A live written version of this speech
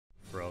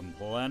From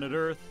planet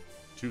Earth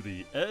to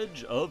the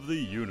edge of the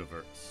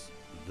universe,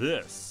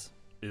 this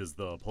is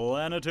the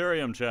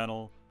Planetarium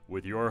Channel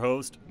with your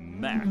host,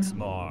 Max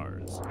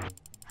Mars.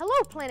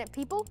 Hello, planet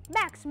people.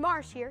 Max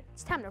Mars here.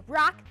 It's time to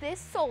rock this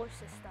solar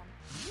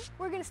system.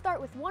 We're going to start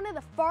with one of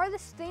the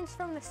farthest things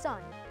from the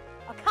sun,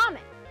 a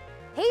comet.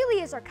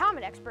 Haley is our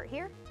comet expert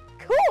here.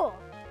 Cool!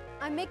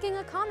 I'm making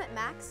a comet,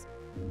 Max.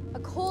 A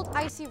cold,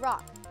 icy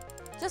rock,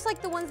 just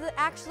like the ones that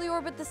actually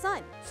orbit the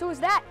sun. So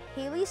is that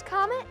Haley's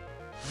comet?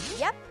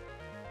 Yep.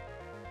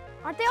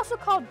 Aren't they also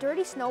called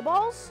dirty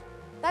snowballs?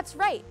 That's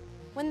right.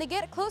 When they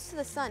get close to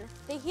the sun,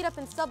 they heat up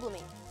and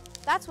sublimate.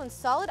 That's when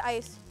solid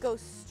ice goes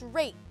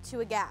straight to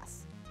a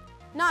gas.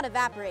 Not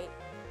evaporate.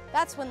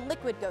 That's when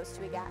liquid goes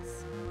to a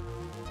gas.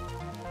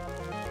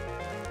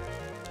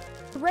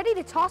 Ready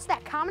to toss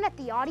that comet at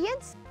the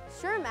audience?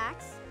 Sure,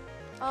 Max.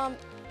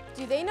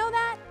 Do they know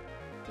that?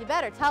 You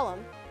better tell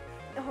them.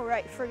 Oh,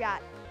 right,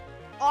 forgot.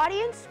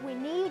 Audience, we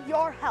need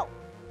your help.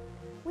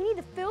 We need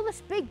to fill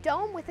this big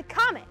dome with a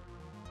comet.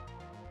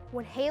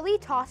 When Haley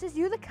tosses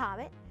you the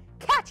comet,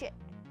 catch it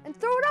and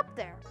throw it up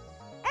there.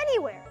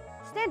 Anywhere.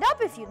 Stand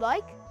up if you'd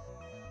like.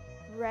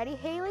 Ready,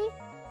 Haley?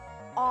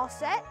 All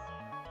set?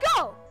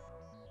 Go!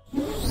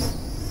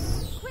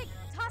 Quick,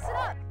 toss it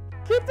up.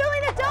 Keep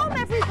filling the dome,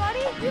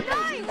 everybody! You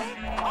guys!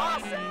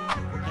 Awesome!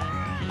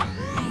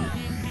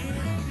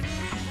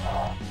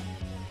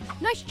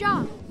 Nice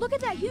job! Look at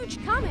that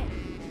huge comet!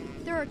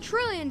 There are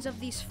trillions of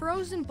these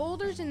frozen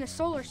boulders in the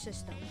solar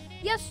system.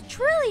 Yes,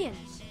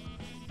 trillions!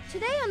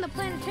 Today on the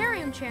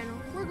Planetarium Channel,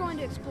 we're going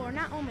to explore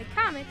not only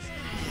comets,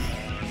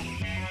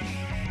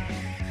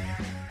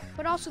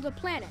 but also the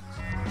planets.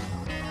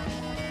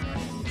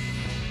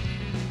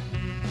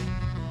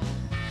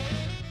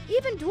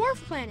 Even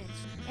dwarf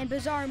planets and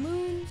bizarre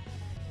moons,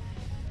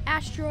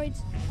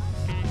 asteroids,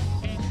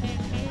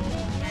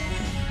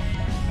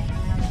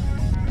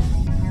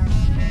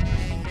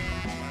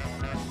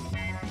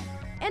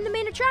 and the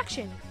main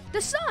attraction,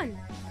 the sun.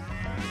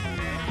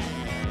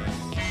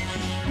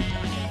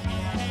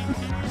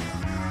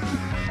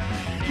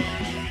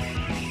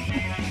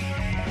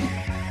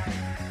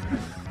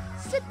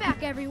 Sit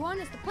back,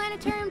 everyone, as the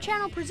Planetarium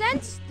Channel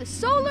presents the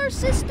Solar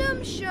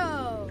System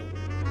Show.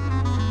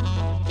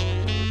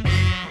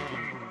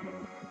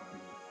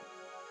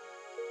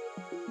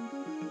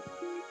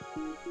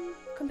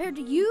 Compared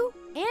to you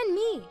and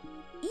me,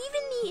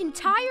 even the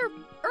entire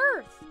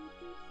Earth,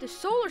 the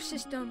solar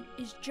system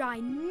is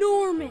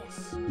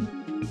ginormous.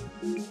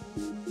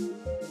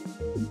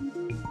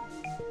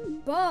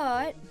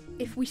 But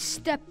if we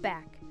step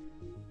back,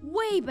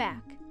 way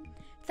back,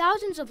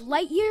 thousands of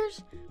light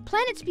years,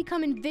 planets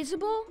become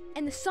invisible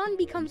and the sun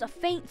becomes a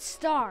faint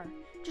star,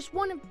 just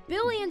one of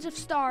billions of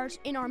stars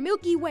in our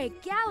Milky Way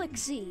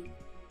galaxy.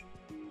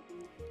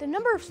 The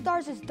number of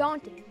stars is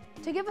daunting.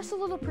 To give us a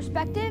little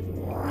perspective,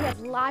 we have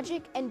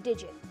Logic and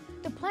Digit,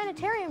 the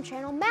Planetarium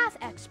Channel math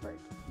expert.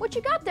 What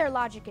you got there,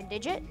 Logic and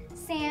Digit?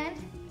 Sand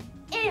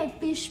in a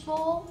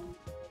fishbowl.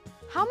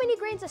 How many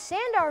grains of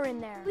sand are in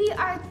there? We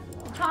are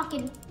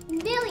talking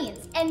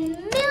millions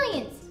and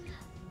millions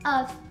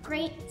of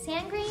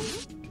sand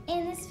grains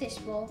in this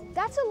fishbowl.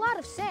 That's a lot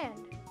of sand.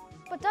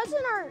 But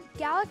doesn't our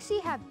galaxy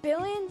have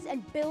billions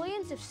and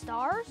billions of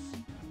stars?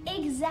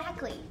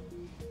 Exactly.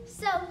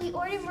 So we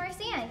ordered more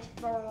sand.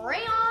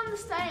 Bring on the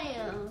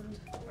sand.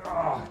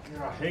 Oh,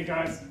 God. Hey,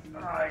 guys.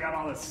 I got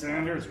all this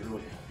sand here. It's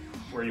really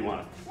where you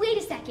want it. Wait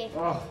a second.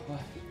 Oh.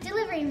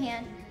 Delivery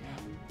man.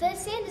 The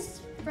sand is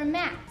from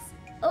Max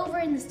over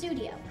in the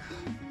studio.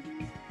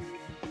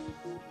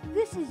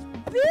 This is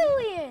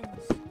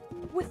billions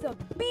with a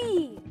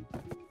B.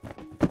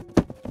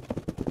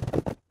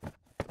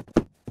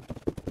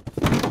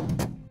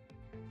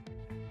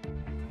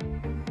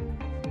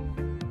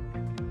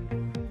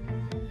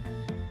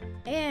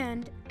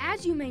 And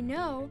as you may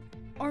know,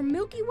 our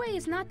Milky Way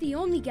is not the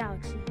only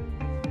galaxy.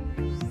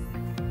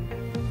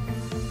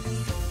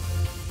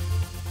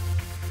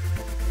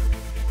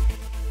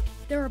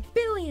 There are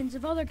billions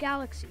of other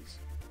galaxies.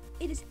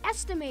 It is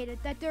estimated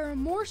that there are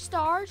more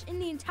stars in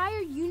the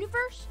entire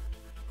universe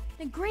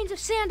than grains of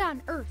sand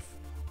on Earth.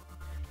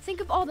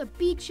 Think of all the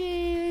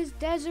beaches,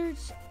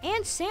 deserts,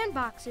 and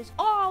sandboxes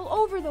all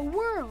over the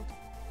world.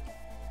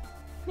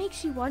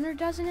 Makes you wonder,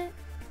 doesn't it?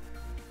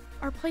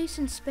 Our place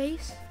in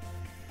space?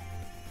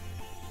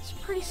 It's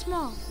pretty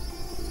small,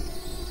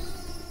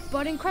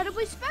 but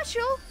incredibly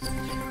special.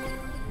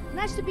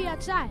 Nice to be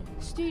outside.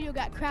 The studio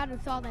got crowded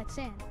with all that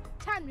sand.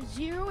 Time to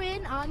zero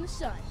in on the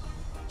sun.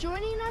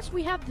 Joining us,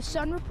 we have the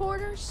Sun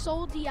reporters,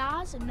 Sol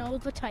Diaz and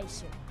Nova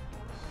Tyson.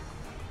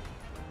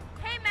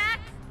 Hey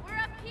Max, we're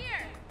up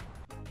here.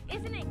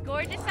 Isn't it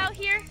gorgeous out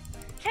here?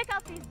 Check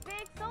out these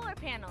big solar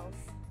panels.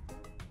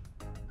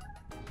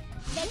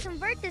 They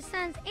convert the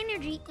sun's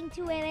energy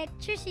into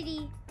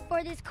electricity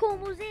for this cool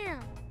museum.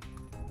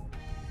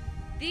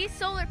 These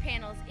solar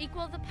panels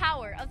equal the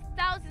power of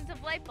thousands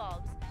of light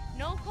bulbs.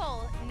 No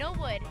coal, no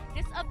wood,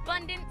 just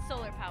abundant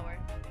solar power.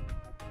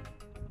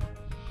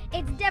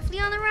 It's definitely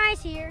on the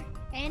rise here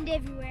and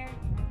everywhere.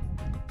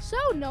 So,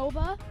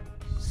 Nova,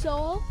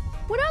 Sol,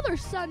 What other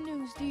sun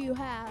news do you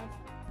have?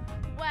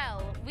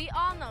 Well, we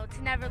all know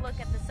to never look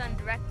at the sun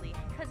directly,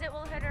 because it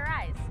will hurt our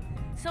eyes.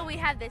 So we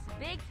have this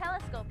big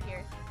telescope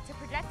here to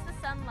project the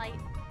sunlight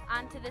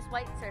onto this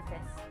white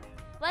surface.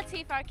 Let's see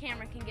if our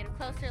camera can get a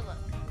closer look.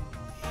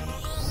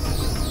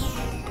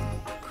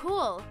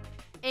 Cool.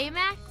 Eh,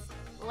 Max?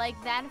 Like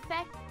that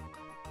effect?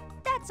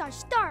 That's our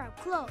star up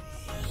close.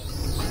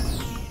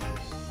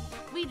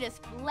 We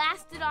just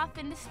blasted off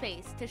into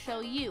space to show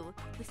you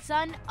the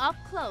sun up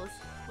close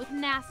with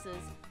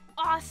NASA's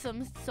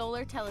awesome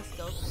solar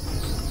telescope.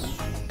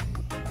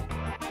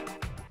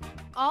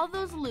 All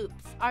those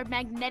loops are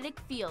magnetic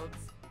fields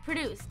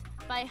produced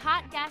by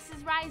hot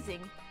gases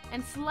rising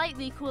and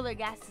slightly cooler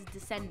gases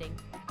descending.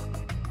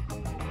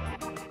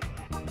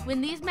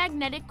 When these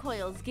magnetic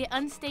coils get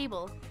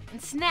unstable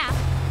and snap,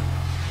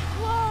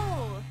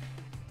 whoa!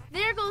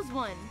 There goes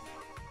one.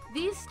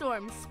 These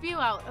storms spew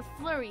out a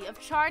flurry of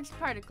charged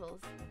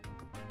particles.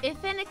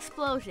 If an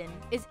explosion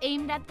is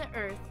aimed at the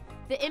Earth,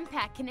 the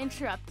impact can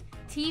interrupt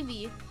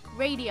TV,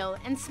 radio,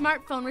 and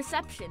smartphone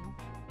reception.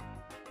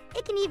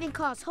 It can even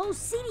cause whole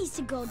cities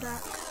to go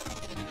dark.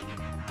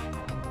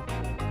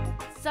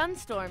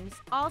 Sunstorms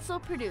also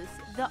produce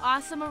the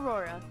awesome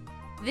aurora.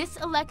 This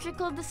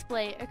electrical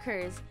display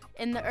occurs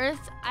in the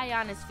Earth's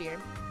ionosphere,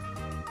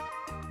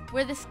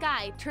 where the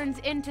sky turns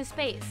into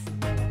space.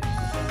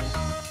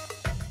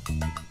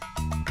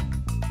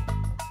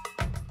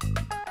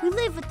 We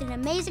live with an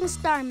amazing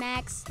star,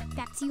 Max.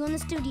 Back to you in the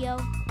studio.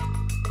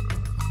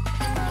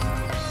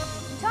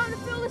 Time to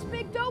fill this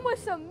big dome with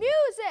some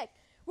music.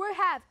 We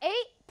have 8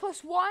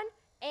 + 1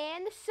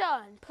 and the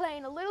sun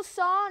playing a little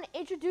song to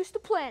introduce the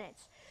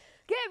planets.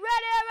 Get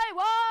ready,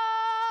 everyone!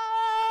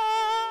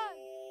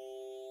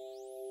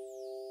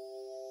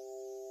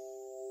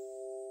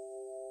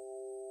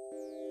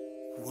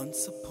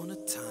 Once upon a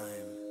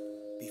time,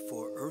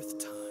 before Earth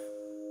time,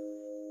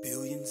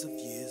 billions of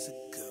years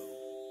ago,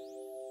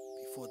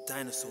 before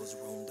dinosaurs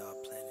roamed our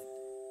planet,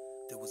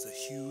 there was a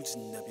huge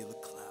nebula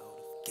cloud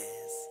of gas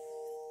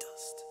and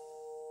dust.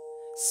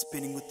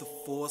 Spinning with the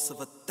force of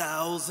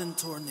 1,000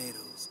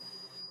 tornadoes,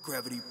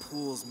 gravity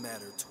pulls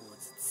matter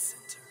towards its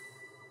center.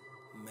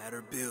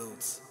 Matter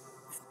builds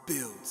and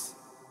builds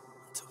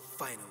until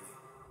finally,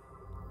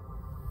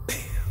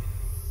 bam!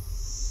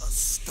 A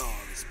star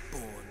is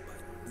born by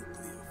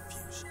nuclear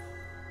fusion.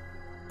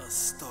 A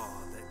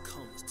star that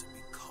comes to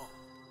be called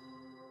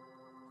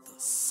the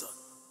sun.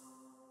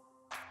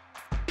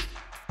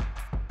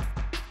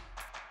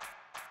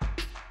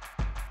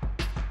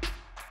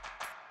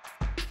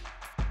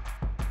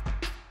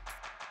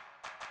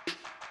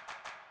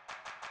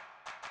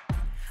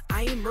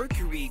 I am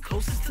Mercury,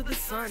 closest to the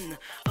sun.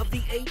 Of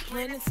the 8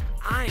 planets,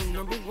 I'm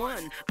number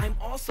 1. I'm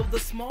also the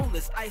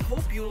smallest. I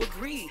hope you'll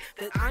agree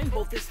that I'm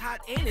both as hot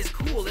and as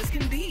cool as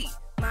can be.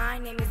 My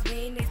name is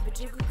Venus,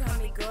 but you could call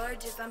me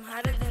gorgeous. I'm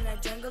hotter than a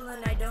jungle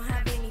and I don't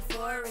have any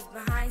forests.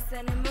 Behind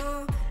sun and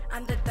moon,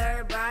 I'm the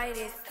 3rd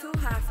brightest. Too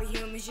hot for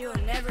humans, you'll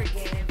never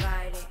get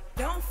invited.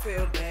 Don't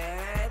feel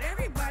bad,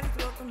 everybody's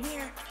welcome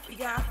here. We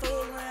got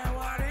food, land,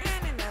 water,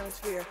 and an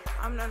atmosphere.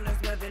 I'm known as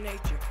Mother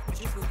Nature,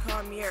 but you could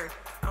call me Earth.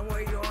 I'm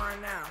where you are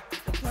now,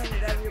 the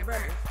planet of your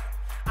birth.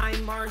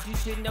 I'm Mars, you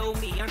should know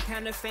me. I'm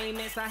kinda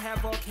famous. I have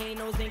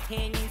volcanoes and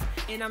canyons,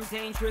 and I'm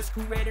dangerous,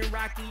 cool, red, and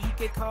rocky. You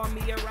could call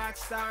me a rock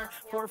star.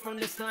 Far from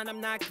the sun,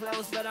 I'm not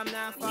close, but I'm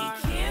not far.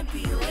 We can't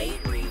be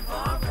late,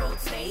 revolve,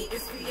 rotate.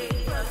 It's the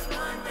 8 +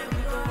 1, then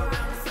we go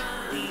around the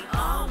sun. We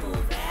all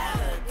move at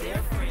a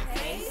different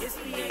pace. It's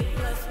the 8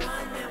 +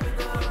 1, then we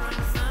go around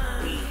the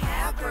sun. We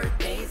have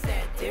birthdays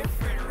at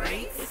different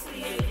rates. It's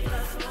the 8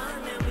 +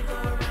 1, then we go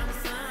around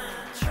the sun.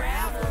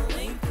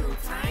 Traveling through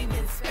time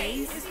and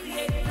space. It's the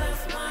 8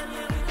 + 1,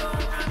 then we go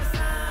around the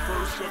sun.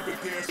 First of the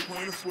gas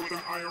planets with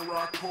an iron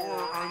rock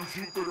core. I'm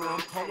Jupiter,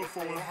 I'm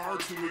colorful and hard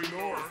to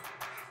ignore.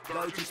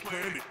 Largest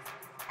planet,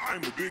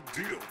 I'm a big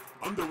deal.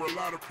 Under a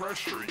lot of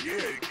pressure,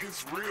 yeah, it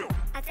gets real.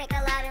 I take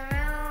a lot of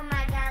room,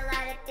 I got a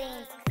lot of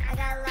things. I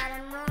got a lot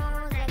of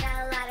moons, I got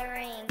a lot of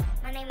rings.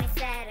 My name is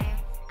Saturn,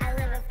 I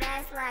live a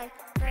fast life.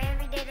 For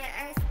every day the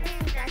Earth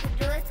spins, I could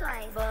do it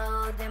twice.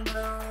 Bold and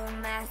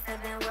blue,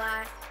 massive and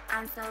wide.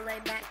 I'm so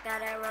laid back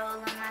that I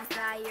roll on my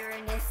side.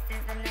 Uranus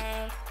is an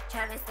A.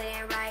 Try to say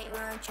it right,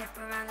 one trip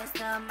around the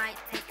sun might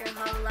take your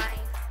whole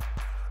life.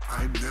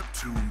 I'm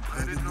Neptune,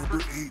 planet number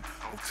 8.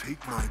 I'll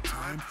take my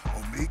time,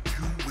 I'll make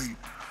you wait.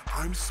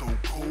 I'm so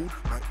cold,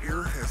 my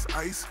air has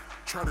ice.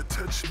 Try to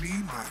touch me,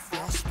 my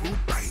frost will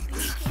bite.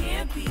 We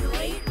can't be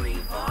late,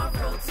 revolve,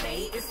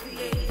 rotate. It's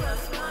the 8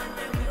 + 1,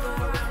 then we go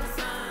around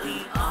the sun.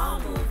 We all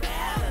move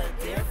at a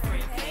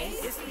different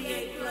pace. It's the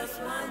 8 +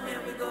 1,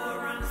 then we go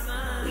around the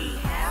sun. We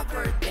have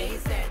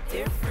birthdays at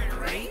different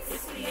rates.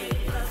 It's the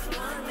 8 +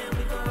 1, then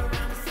we go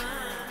around the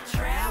sun.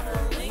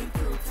 Traveling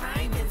through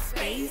time and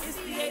space. It's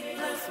the 8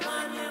 +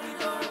 1, then we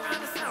go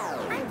around the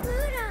sun. I'm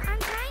Pluto, I'm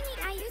tiny,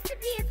 I used to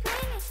be a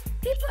planet.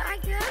 People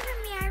argue over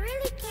me, I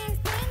really can't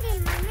stand it.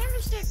 My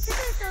membership to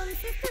the solar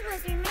system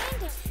was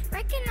remanded.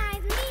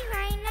 Recognize me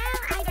right now,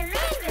 I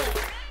demand it.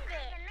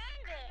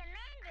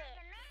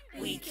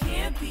 We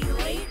can't be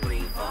late,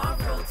 revolve,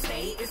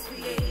 rotate.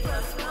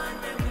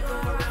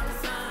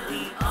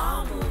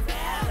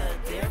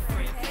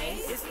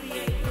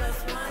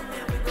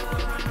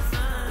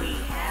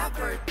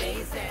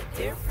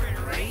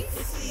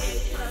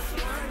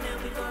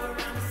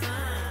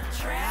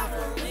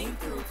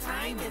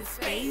 in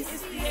space.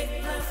 It's the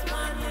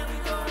 8+1 when we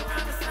go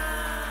around the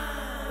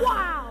sun.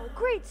 Wow,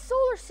 great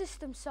solar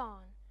system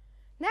song.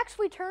 Next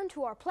we turn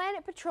to our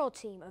Planet Patrol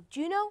team of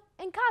Juno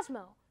and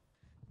Cosmo.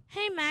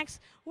 Hey Max,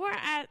 we're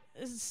at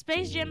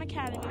Space Jam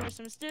Academy where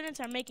some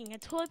students are making a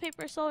toilet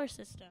paper solar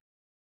system.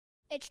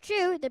 It's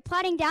true, they're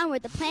plotting down where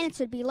the planets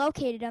would be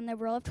located on the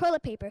roll of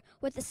toilet paper,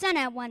 with the sun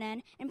at one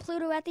end and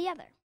Pluto at the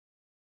other.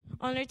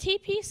 On their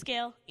TP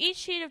scale, each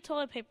sheet of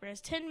toilet paper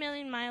is 10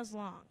 million miles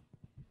long.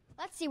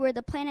 Let's see where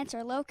the planets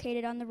are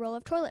located on the roll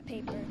of toilet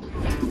paper.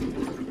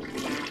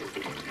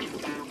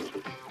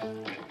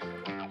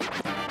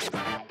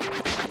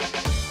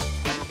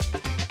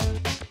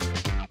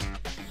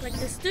 Like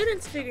the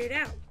students figured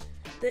out,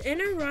 the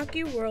inner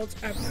rocky worlds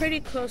are pretty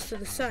close to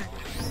the sun.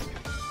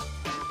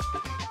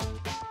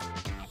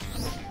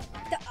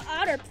 The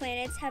outer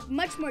planets have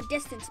much more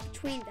distance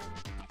between them.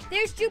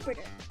 There's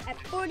Jupiter at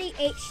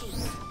 48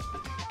 sheets.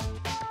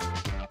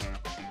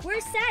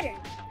 Where's Saturn?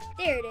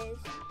 There it is,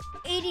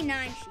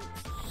 89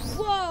 sheets.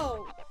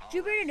 Whoa!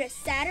 Jupiter to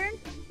Saturn?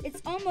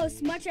 It's almost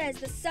as much as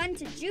the sun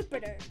to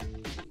Jupiter.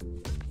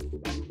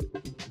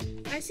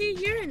 I see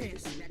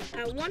Uranus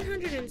at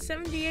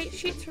 178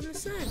 sheets from the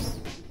sun.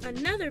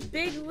 Another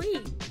big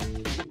leap.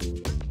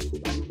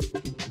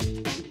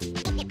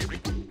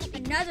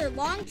 Another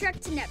long trek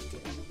to Neptune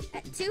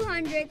at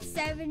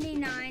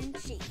 279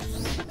 sheets.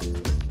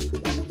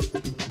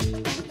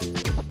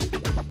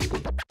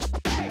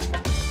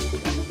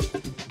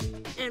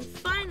 And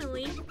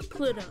finally,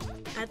 Pluto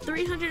at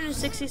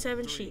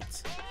 367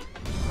 sheets.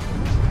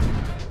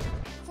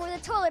 For the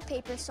toilet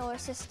paper solar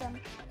system,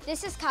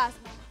 this is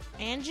Cosmo.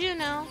 And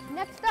Juno.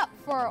 Next up,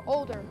 for our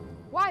older,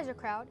 wiser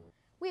crowd,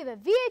 we have a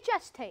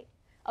VHS tape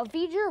of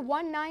Voyager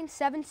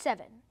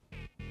 1977.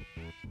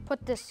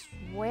 Put this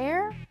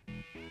where?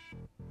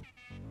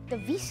 The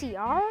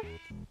VCR?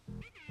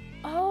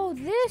 Oh,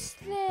 this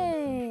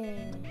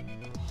thing.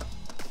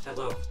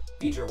 Hello,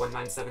 Voyager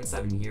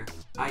 1977 here.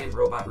 I am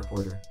Robot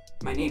Reporter.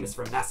 My name is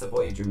from NASA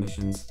Voyager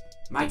missions.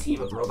 My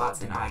team of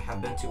robots and I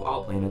have been to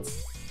all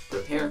planets.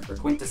 Prepare for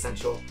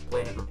quintessential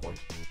planet report.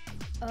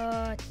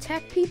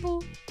 Tech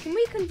people, can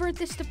we convert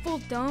this to full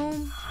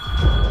dome?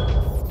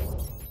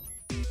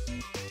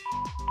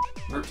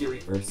 Mercury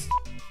first.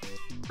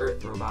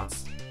 Earth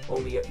robots,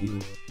 only a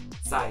few.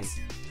 Size,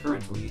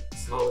 currently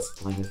smallest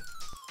planet.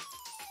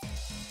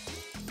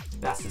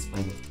 Fastest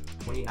planet,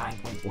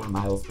 29.4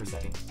 miles per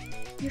second.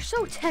 You're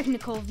so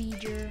technical,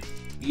 Voyager.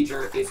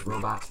 Voyager is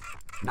robot,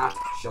 not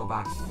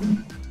showbot.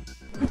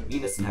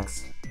 Venus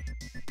next.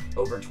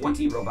 Over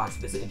 20 robots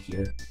visited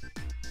here.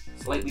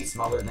 Slightly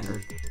smaller than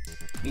Earth.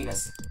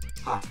 Venus,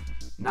 hot,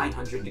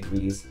 900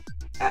 degrees.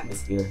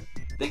 Atmosphere,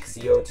 thick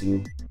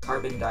CO2,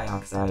 carbon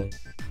dioxide.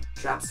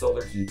 Traps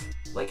solar heat,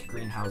 like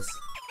greenhouse.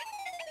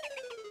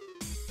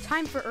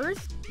 Time for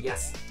Earth?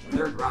 Yes,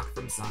 third rock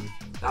from sun.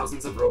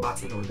 Thousands of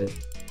robots in orbit.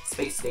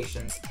 Space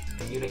stations,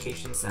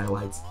 communication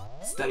satellites,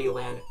 study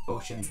land,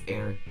 oceans,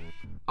 air.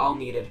 All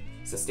needed,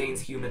 sustains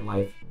human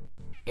life.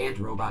 And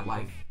robot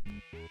life.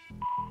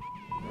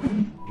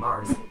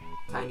 Mars,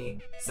 tiny,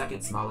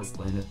 second smallest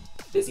planet.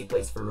 Busy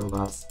place for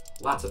robots.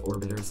 Lots of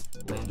orbiters,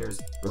 landers,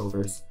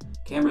 rovers.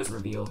 Cameras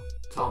reveal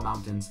tall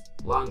mountains,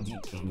 long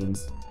deep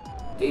canyons.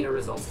 Data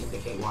results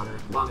indicate water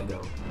long ago.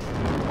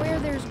 Where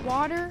there's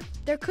water,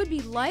 there could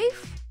be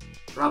life?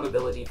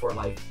 Probability for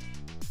life,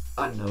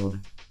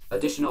 unknown.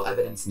 Additional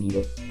evidence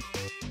needed.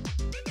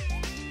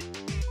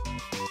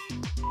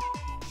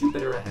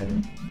 Jupiter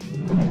ahead.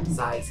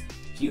 Size,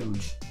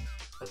 huge.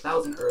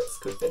 1,000 Earths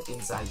could fit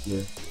inside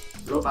here.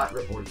 Robot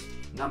report,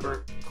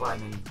 number,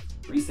 climbing.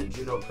 Recent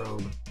Juno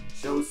probe,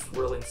 shows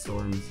swirling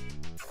storms.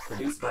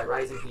 Produced by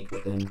rising heat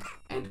within,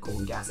 and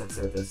cold gas at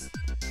surface.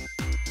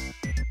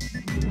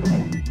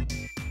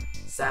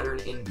 Saturn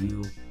in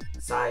view.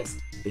 Size,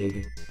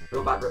 big.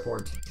 Robot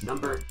report,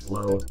 number,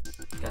 low.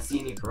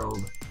 Cassini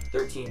probe,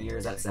 13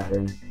 years at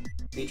Saturn.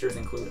 Features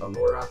include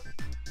aurora,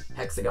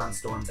 hexagon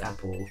storms at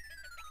pole.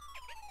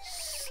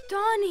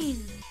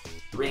 Stunning!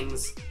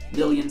 Rings,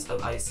 millions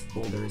of ice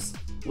boulders.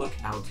 Look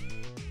out.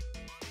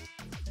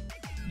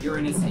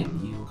 Uranus in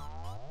view.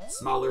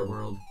 Smaller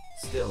world,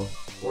 still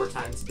 4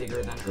 times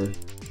bigger than Earth.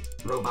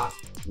 Robot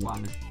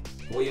 1.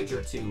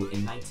 Voyager 2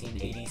 in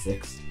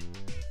 1986.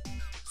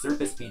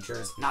 Surface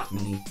features, not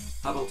many.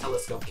 Hubble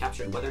telescope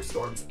captured weather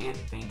storms and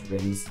faint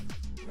rings.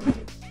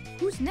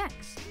 Who's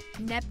next?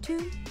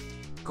 Neptune?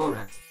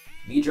 Correct.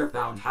 Voyager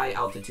found high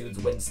altitudes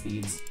wind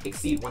speeds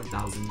exceed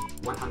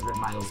 1,100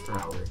 miles per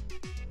hour.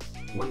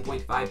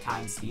 1.5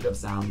 times speed of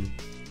sound.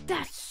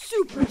 That's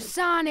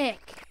supersonic!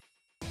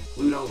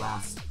 Pluto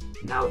last.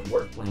 Now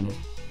dwarf planet.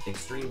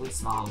 Extremely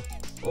small.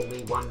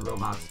 Only 1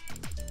 robot.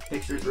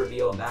 Pictures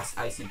reveal vast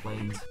icy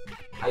plains.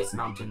 Ice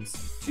mountains,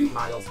 2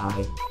 miles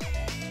high.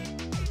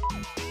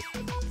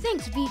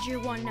 Thanks, Voyager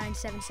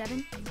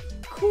 1977.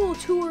 Cool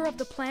tour of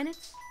the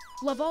planets.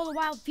 Love all the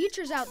wild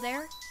features out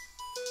there.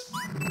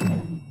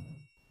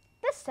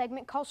 This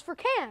segment calls for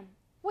Cam.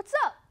 What's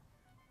up?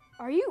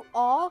 Are you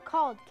all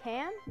called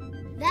Cam?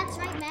 That's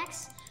right,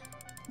 Max.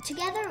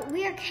 Together,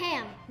 we are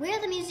CAM. We are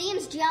the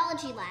museum's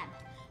geology lab.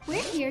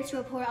 We're here to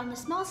report on the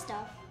small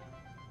stuff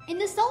in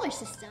the solar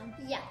system.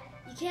 Yeah,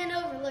 you can't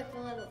overlook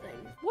the little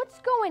things. What's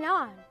going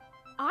on?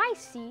 I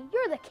see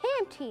you're the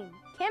CAM team.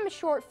 CAM is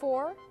short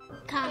for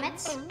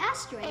Comets,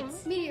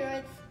 asteroids,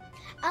 Meteoroids.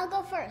 I'll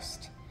go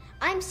first.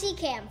 I'm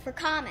CCAM for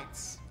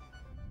comets.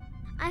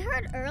 I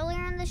heard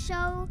earlier in the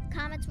show,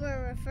 comets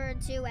were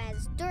referred to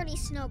as dirty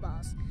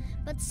snowballs,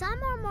 but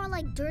some are more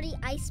like dirty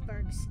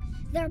icebergs.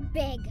 They're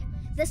big,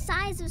 the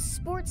size of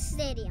sports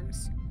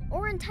stadiums,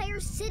 or entire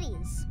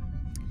cities.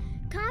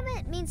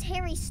 Comet means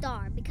hairy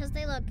star because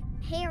they look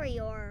hairy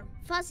or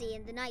fuzzy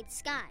in the night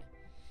sky.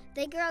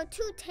 They grow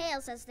two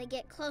tails as they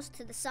get close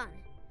to the sun.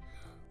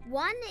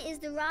 One is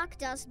the rock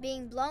dust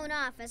being blown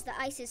off as the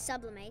ices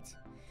sublimate.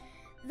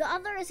 The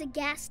other is a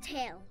gas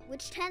tail,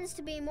 which tends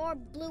to be more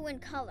blue in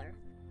color.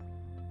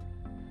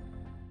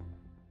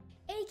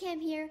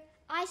 ACAM here.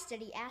 I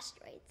study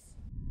asteroids.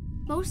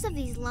 Most of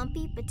these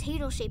lumpy,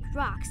 potato-shaped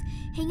rocks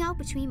hang out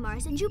between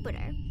Mars and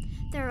Jupiter.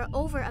 There are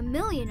over 1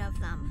 million of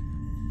them.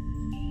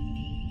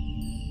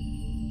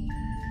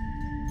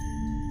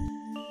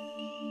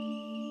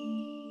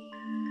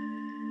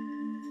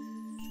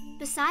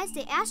 Besides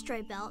the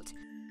asteroid belt,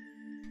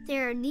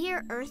 there are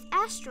near-Earth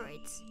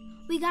asteroids.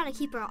 We gotta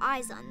keep our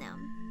eyes on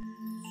them.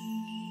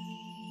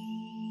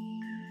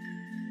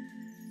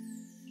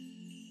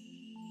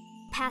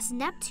 Past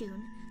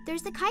Neptune,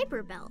 there's the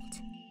Kuiper Belt.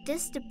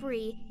 This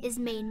debris is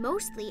made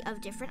mostly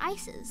of different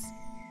ices.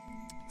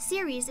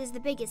 Ceres is the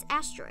biggest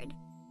asteroid.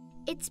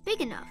 It's big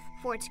enough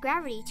for its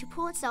gravity to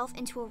pull itself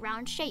into a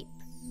round shape.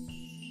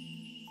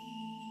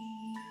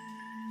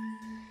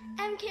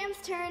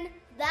 MCAM's turn.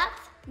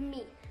 That's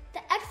me,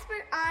 the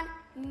expert on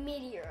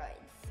meteoroids.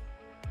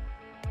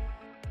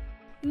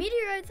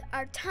 Meteoroids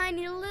are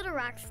tiny little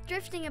rocks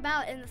drifting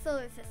about in the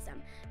solar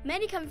system.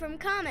 Many come from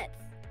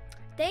comets.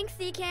 Thanks,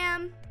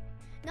 CCAM.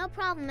 No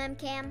problem,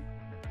 MCAM.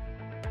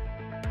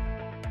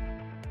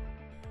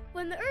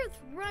 When the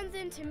Earth runs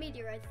into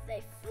meteoroids,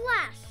 they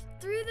flash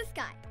through the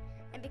sky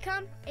and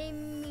become a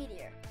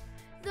meteor,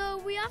 though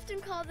we often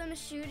call them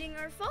shooting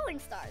or falling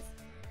stars.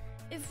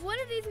 If one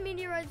of these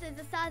meteoroids is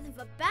the size of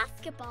a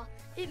basketball,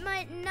 it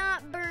might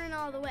not burn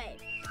all the way,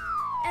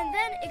 and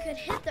then it could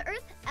hit the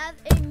Earth as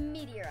a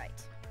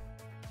meteorite.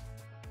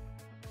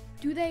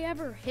 Do they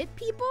ever hit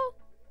people?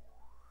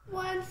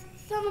 Once,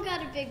 someone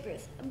got a big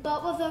bruise,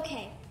 but was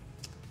okay.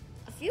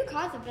 A few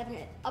cars have been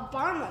hit. A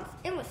barn once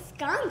in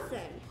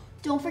Wisconsin.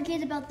 Don't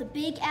forget about the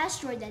big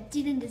asteroid that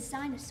did into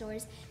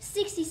dinosaurs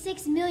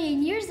 66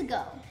 million years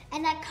ago.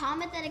 And that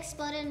comet that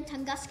exploded in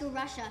Tunguska,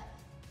 Russia,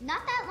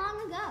 not that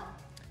long ago.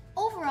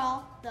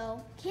 Overall,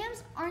 though,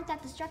 CAMs aren't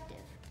that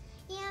destructive.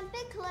 Yeah,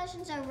 big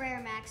collisions are rare,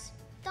 Max.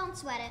 Don't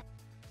sweat it.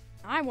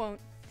 I won't.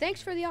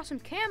 Thanks for the awesome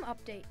CAM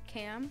update,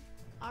 Cam.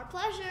 Our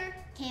pleasure.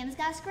 CAM's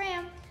got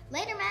scram.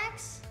 Later,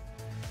 Max.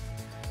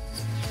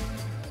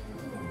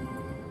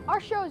 Our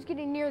show is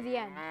getting near the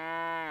end.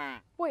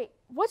 Wait,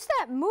 what's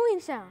that mooing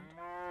sound?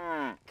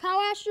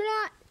 Cow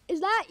astronaut, is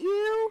that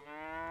you?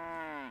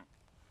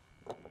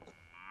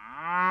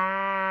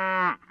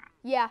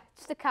 Yeah,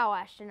 it's the cow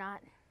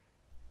astronaut.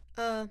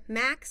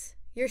 Max,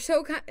 your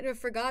show kind of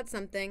forgot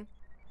something.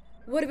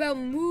 What about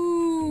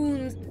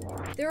moons?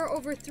 There are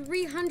over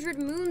 300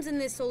 moons in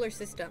this solar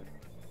system.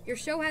 Your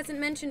show hasn't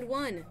mentioned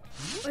one.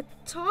 A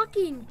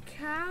talking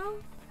cow?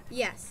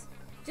 Yes,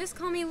 just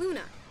call me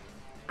Luna.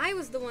 I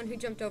was the one who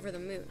jumped over the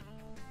moon.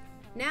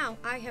 Now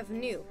I have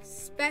new,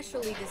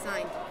 specially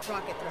designed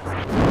rocket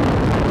thrusters.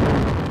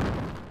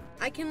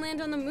 I can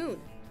land on the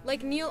moon,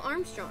 like Neil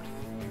Armstrong.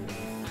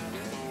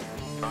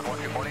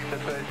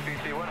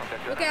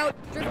 Look out,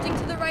 drifting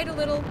to the right a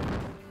little,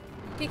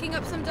 kicking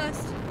up some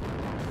dust.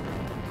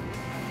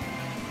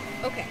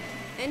 Okay,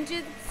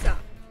 engine stop.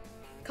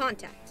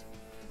 Contact.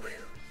 Whew,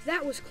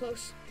 that was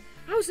close.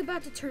 I was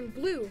about to turn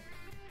blue.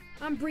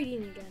 I'm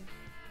breathing again.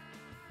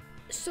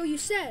 So you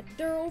said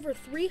there are over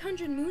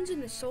 300 moons in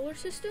the solar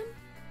system?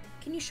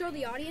 Can you show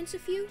the audience a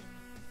few?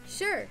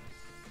 Sure.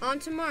 On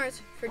to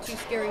Mars for 2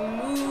 scary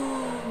moons.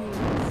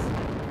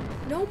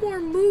 No more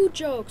moo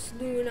jokes,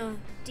 Luna.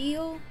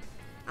 Deal?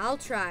 I'll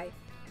try.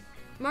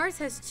 Mars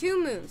has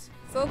 2 moons,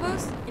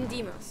 Phobos and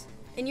Deimos.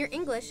 In your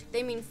English,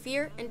 they mean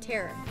fear and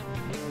terror.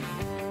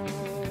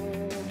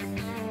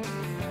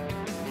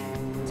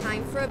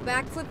 Time for a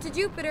backflip to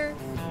Jupiter.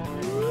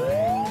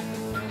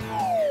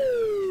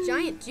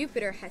 Giant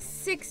Jupiter has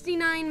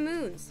 69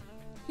 moons.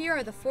 Here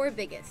are the 4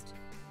 biggest: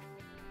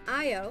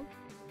 Io,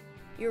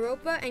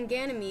 Europa and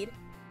Ganymede,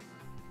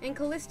 and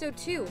Callisto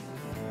 2.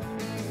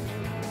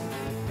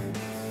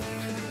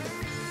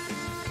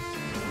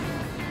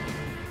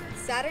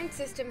 Saturn's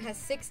system has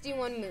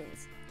 61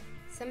 moons.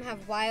 Some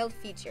have wild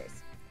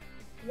features.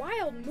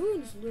 Wild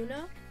moons,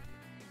 Luna?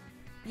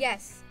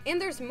 Yes,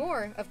 and there's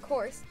more, of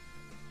course.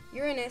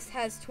 Uranus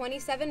has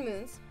 27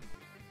 moons.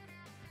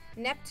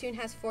 Neptune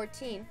has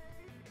 14.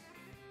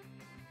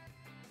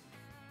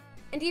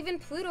 And even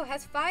Pluto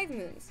has 5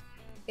 moons.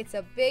 It's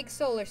a big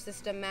solar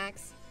system,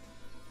 Max.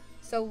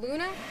 So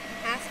Luna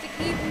has to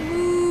keep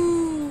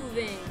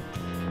moving.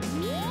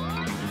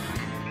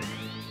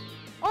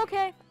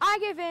 Okay, I I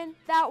give in.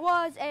 That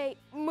was a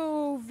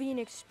moving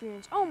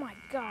experience. Oh my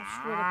gosh,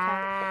 what a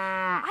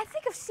cut. I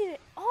think I've seen it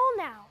all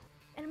now,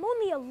 and I'm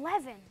only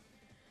 11.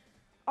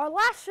 Our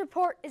last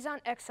report is on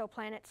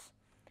exoplanets.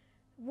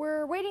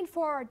 We're waiting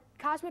for our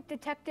cosmic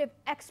detective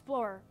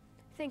explorer.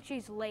 I think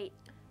she's late.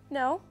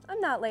 No,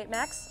 I'm not late,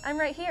 Max. I'm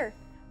right here.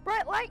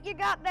 Bright light you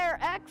got there,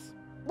 X.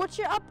 What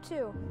you up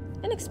to?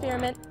 An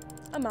experiment,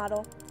 a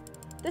model.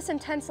 This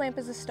intense lamp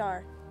is a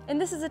star, and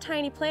this is a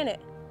tiny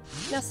planet.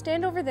 Now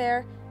stand over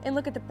there and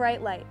look at the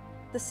bright light,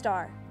 the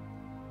star.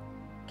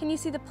 Can you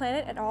see the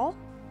planet at all?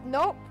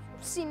 Nope,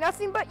 see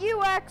nothing but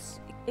you,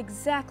 X.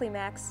 Exactly,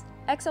 Max.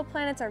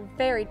 Exoplanets are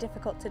very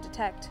difficult to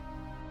detect.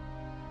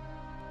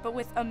 But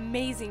with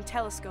amazing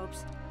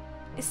telescopes,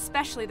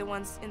 especially the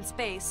ones in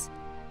space,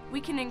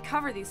 we can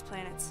uncover these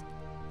planets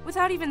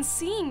without even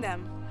seeing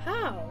them.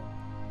 How?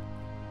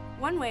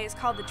 One way is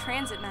called the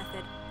transit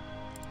method.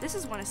 This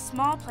is when a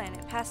small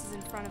planet passes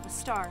in front of a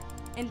star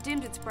and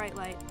dims its bright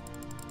light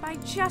by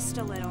just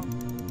a little.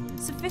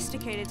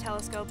 Sophisticated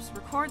telescopes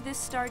record this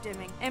star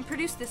dimming and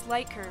produce this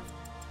light curve.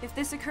 If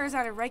this occurs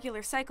on a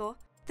regular cycle,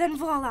 then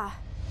voila!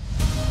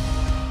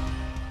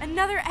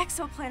 Another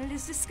exoplanet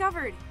is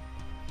discovered.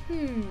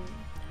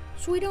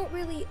 So we don't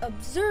really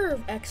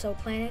observe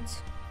exoplanets?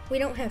 We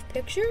don't have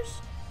pictures?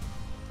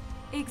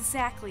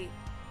 Exactly.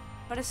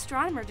 But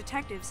astronomer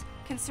detectives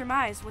can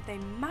surmise what they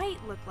might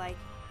look like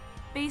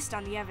based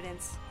on the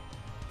evidence.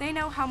 They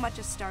know how much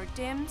a star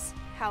dims,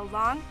 how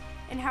long,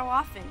 and how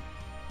often.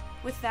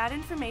 With that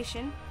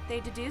information,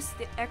 they deduce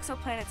the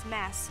exoplanet's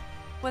mass,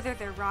 whether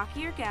they're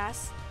rocky or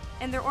gas,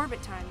 and their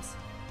orbit times.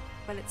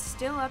 But it's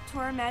still up to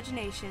our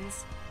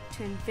imaginations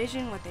to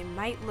envision what they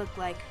might look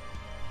like.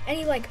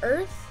 Any like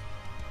Earth?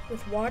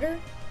 With water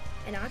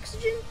and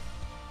oxygen?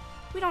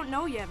 We don't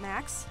know yet,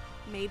 Max.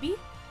 Maybe?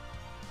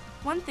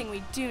 One thing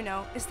we do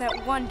know is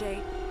that one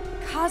day,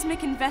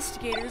 cosmic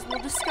investigators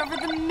will discover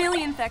the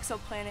millionth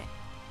exoplanet,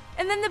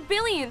 and then the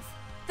billionth,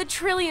 the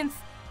trillionth,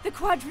 the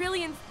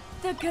quadrillionth,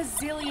 the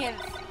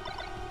gazillionth.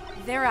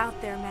 They're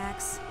out there,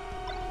 Max.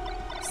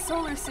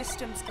 Solar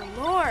systems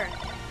galore.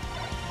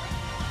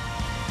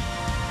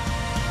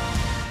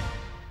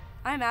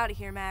 I'm out of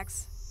here,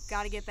 Max.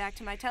 Gotta get back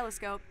to my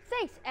telescope.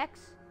 Thanks, X,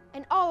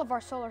 and all of our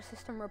solar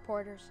system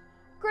reporters.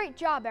 Great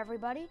job,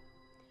 everybody.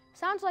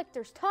 Sounds like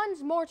there's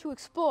tons more to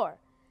explore,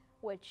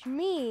 which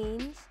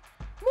means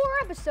more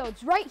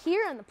episodes right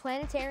here on the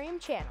Planetarium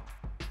Channel.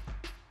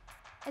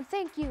 And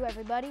thank you,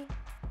 everybody.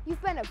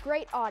 You've been a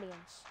great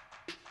audience.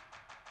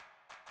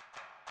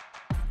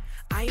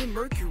 I am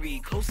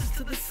Mercury, closest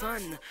to the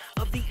sun.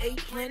 Of the 8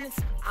 planets,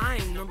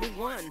 I'm number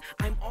 1.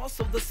 I'm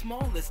also the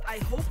smallest. I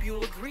hope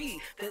you'll agree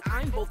that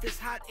I'm both as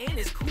hot and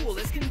as cool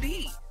as can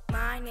be.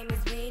 My name is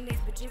Venus,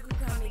 but you could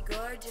call me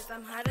gorgeous.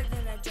 I'm hotter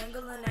than a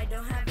jungle and I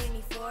don't have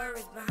any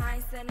forests.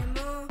 Behind sun and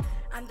moon,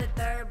 I'm the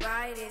 3rd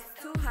brightest.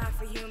 Too hot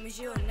for humans,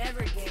 you'll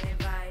never get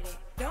invited.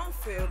 Don't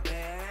feel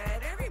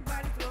bad,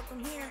 everybody's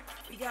welcome here.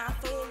 We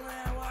got food,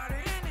 land, water,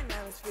 and an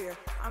atmosphere.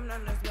 I'm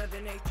known as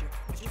Mother Nature,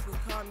 but you could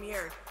call me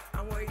Earth.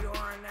 I'm where you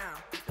are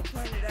now, the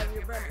planet of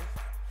your birth.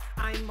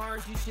 I'm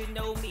Mars, you should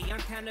know me. I'm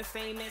kinda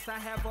famous. I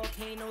have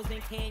volcanoes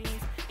and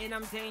canyons, and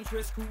I'm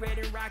dangerous, cool, red,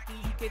 and rocky.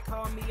 You could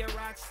call me a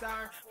rock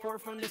star. Far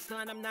from the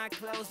sun, I'm not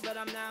close, but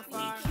I'm not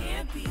far. We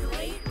can't be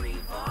late,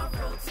 revolve,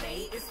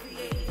 rotate. It's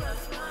the 8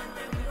 plus 1,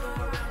 then we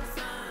go around the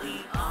sun.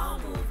 We all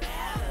move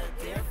at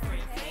a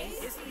different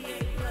pace. It's the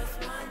 8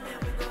 plus 1, then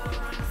we go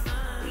around the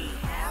sun. We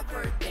have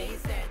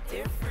birthdays at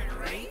different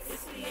rates.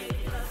 It's the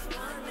 8 plus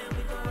 1, then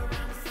we go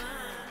around the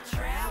sun.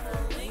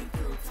 Traveling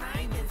through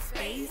time and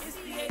space. It's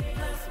the 8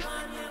 plus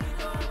 1, then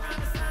we go around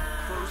the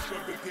sun. First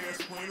of the gas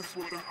planets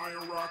with an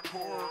iron rock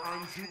core.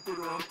 I'm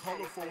Jupiter, I'm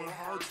colorful and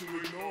hard to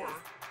ignore.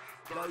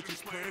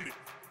 Largest planet,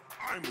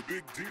 I'm a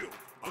big deal.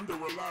 Under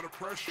a lot of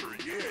pressure,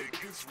 yeah, it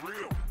gets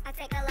real. I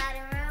take a lot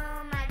of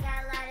room, I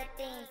got a lot of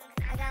things.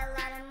 I got a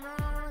lot of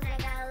moons, I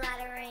got a lot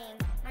of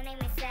rings. My name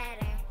is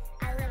Saturn,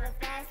 I live a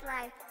fast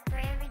life. For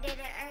every day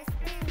the earth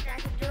spins, I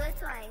can do it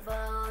twice.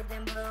 Bold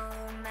and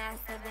blue,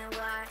 massive and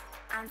wide.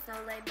 I'm so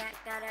laid back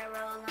that I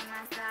roll on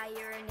my side.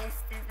 Uranus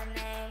is an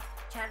A.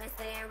 Try to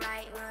say it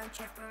right, we'll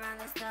trip around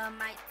the sun,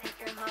 might take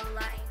your whole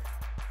life.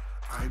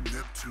 I'm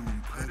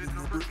Neptune, planet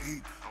number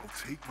 8. I'll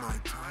take my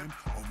time,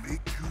 I'll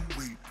make you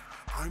wait.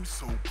 I'm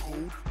so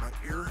cold, my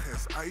air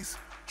has ice.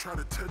 Try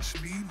to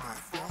touch me, my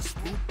frost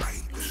will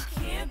bite.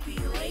 We can't be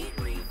late,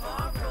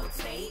 revolve,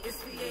 rotate. It's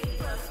the 8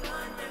 plus 1,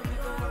 then we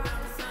go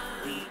around the sun.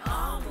 We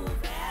all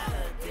move at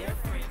a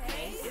different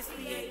pace. It's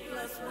the 8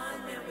 plus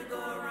 1, then we go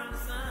around the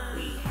sun.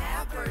 We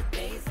have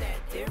birthdays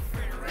at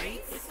different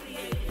rates. It's the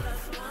 8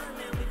 plus 1,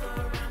 then we go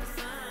around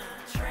the sun.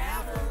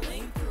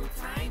 Traveling through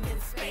time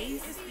and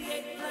space. It's the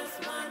 8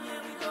 plus 1,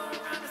 then we go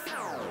around the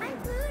sun. I'm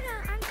Pluto,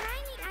 I'm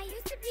tiny, I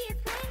used to be a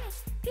planet.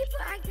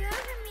 People argue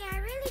over me, I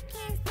really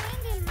can't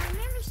stand it. My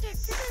membership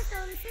to the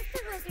solar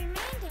system was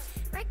remaining.